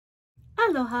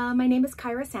Aloha, my name is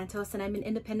Kyra Santos and I'm an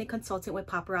independent consultant with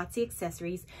Paparazzi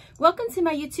Accessories. Welcome to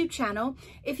my YouTube channel.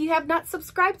 If you have not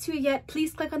subscribed to it yet,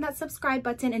 please click on that subscribe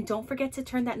button and don't forget to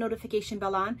turn that notification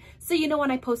bell on so you know when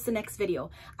I post the next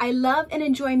video. I love and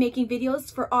enjoy making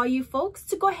videos for all you folks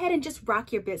to go ahead and just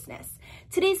rock your business.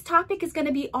 Today's topic is going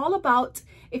to be all about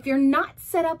if you're not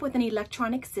set up with an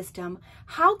electronic system,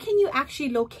 how can you actually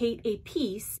locate a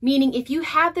piece? Meaning if you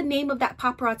have the name of that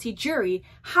paparazzi jewelry,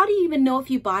 how do you even know if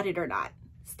you bought it or not?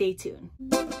 Stay tuned.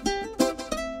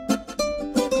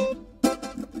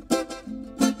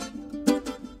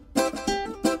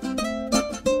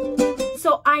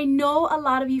 So I know a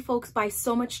lot of you folks buy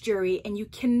so much jewelry and you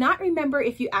cannot remember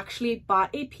if you actually bought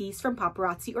a piece from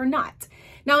paparazzi or not.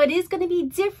 Now it is going to be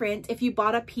different if you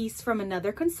bought a piece from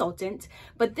another consultant,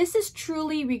 but this is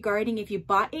truly regarding if you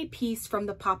bought a piece from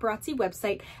the paparazzi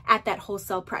website at that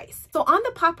wholesale price. So on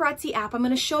the paparazzi app, I'm going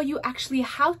to show you actually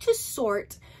how to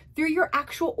sort through your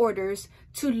actual orders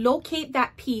to locate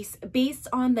that piece based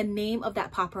on the name of that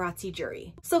paparazzi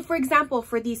jewelry. So for example,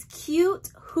 for these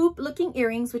cute hoop looking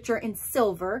earrings, which are in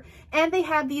silver, and they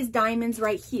have these diamonds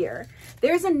right here,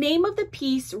 there's a name of the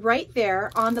piece right there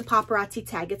on the paparazzi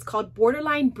tag. It's called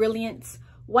Borderline Brilliance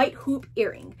White Hoop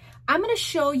Earring. I'm going to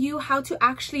show you how to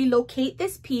actually locate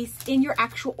this piece in your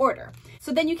actual order.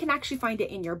 So then you can actually find it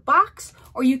in your box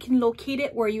or you can locate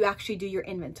it where you actually do your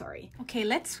inventory. Okay,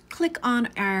 let's click on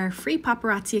our free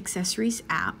Paparazzi Accessories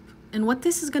app. And what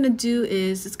this is going to do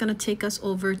is it's going to take us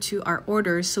over to our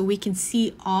orders so we can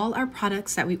see all our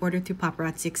products that we ordered through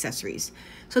Paparazzi Accessories.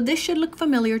 So this should look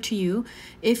familiar to you.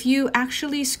 If you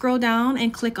actually scroll down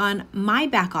and click on My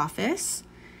Back Office,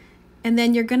 and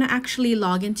then you're going to actually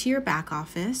log into your back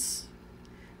office.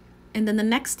 And then the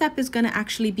next step is going to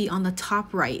actually be on the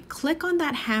top right. Click on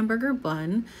that hamburger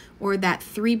bun or that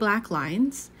 3 black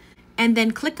lines and then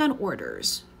click on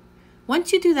orders.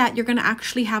 Once you do that, you're going to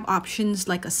actually have options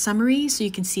like a summary so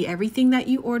you can see everything that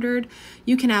you ordered.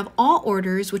 You can have all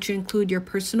orders, which include your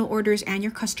personal orders and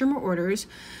your customer orders.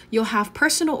 You'll have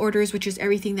personal orders, which is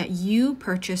everything that you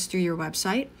purchased through your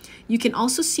website. You can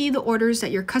also see the orders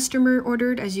that your customer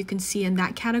ordered, as you can see in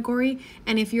that category.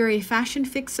 And if you're a Fashion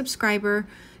Fix subscriber,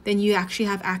 then you actually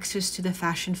have access to the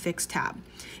Fashion Fix tab.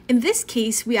 In this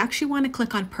case, we actually want to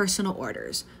click on personal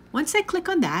orders. Once I click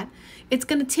on that, it's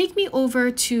going to take me over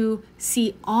to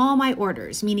see all my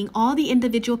orders, meaning all the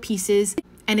individual pieces,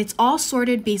 and it's all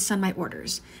sorted based on my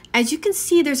orders. As you can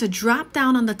see, there's a drop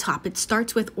down on the top. It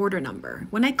starts with order number.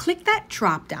 When I click that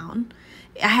drop down,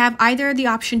 I have either the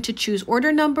option to choose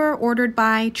order number, ordered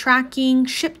by, tracking,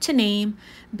 ship to name,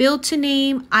 bill to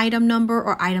name, item number,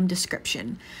 or item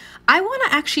description. I want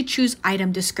to actually choose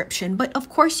item description, but of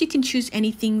course you can choose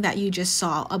anything that you just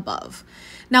saw above.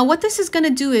 Now what this is going to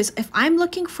do is if I'm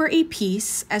looking for a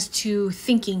piece as to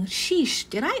thinking, sheesh,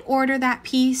 did I order that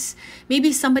piece?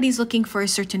 Maybe somebody's looking for a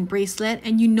certain bracelet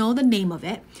and you know the name of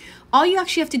it. All you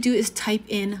actually have to do is type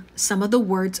in some of the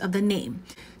words of the name.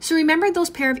 So remember those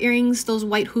pair of earrings, those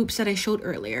white hoops that I showed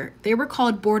earlier? They were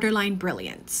called Borderline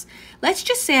Brilliance. Let's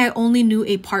just say I only knew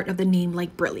a part of the name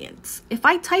like Brilliance. If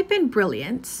I type in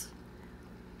Brilliance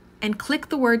and click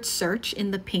the word search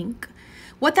in the pink,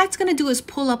 what that's going to do is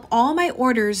pull up all my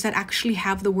orders that actually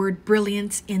have the word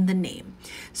Brilliance in the name.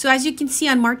 So as you can see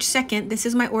on March 2nd, this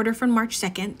is my order from March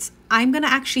 2nd. I'm going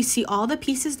to actually see all the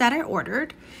pieces that I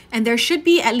ordered, and there should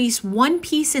be at least one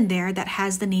piece in there that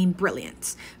has the name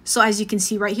Brilliance. So as you can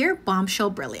see right here, Bombshell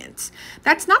Brilliance.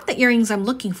 That's not the earrings I'm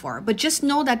looking for, but just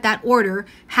know that that order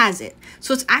has it.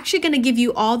 So it's actually going to give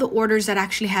you all the orders that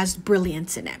actually has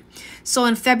Brilliance in it. So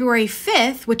on February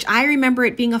 5th, which I remember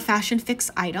it being a Fashion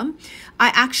Fix item,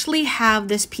 I actually have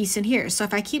this piece in here. So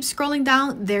if I keep scrolling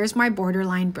down, there's my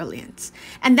Borderline Brilliance.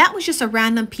 And that was just a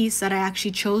random piece that I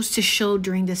actually chose to show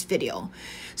during this video.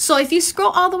 So if you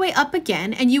scroll all the way up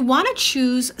again and you want to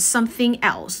choose something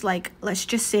else, like let's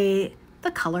just say the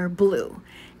color blue,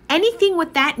 anything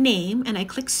with that name, and I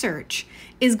click search,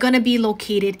 is going to be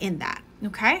located in that.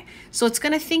 Okay, so it's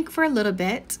going to think for a little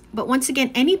bit, but once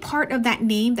again, any part of that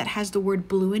name that has the word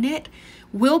blue in it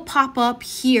will pop up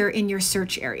here in your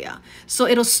search area. So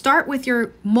it'll start with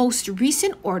your most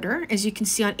recent order, as you can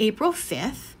see on April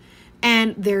 5th,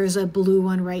 and there's a blue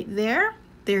one right there.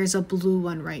 There's a blue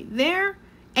one right there.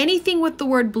 Anything with the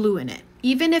word blue in it,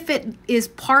 even if it is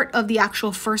part of the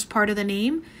actual first part of the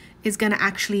name, is going to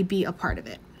actually be a part of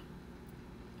it.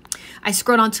 I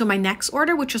scrolled on to my next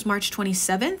order, which was March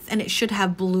 27th, and it should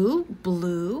have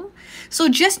blue. So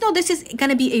just know this is going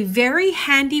to be a very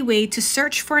handy way to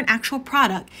search for an actual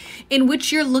product in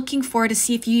which you're looking for to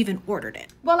see if you even ordered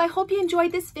it. Well, I hope you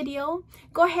enjoyed this video.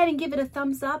 Go ahead and give it a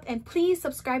thumbs up and please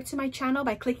subscribe to my channel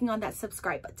by clicking on that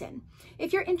subscribe button.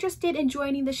 If you're interested in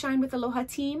joining the Shine with Aloha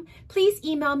team, please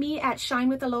email me at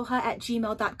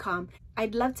shinewithaloha@gmail.com.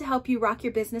 I'd love to help you rock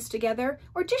your business together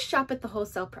or just shop at the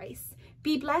wholesale price.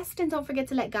 Be blessed and don't forget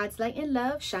to let God's light and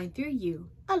love shine through you.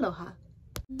 Aloha.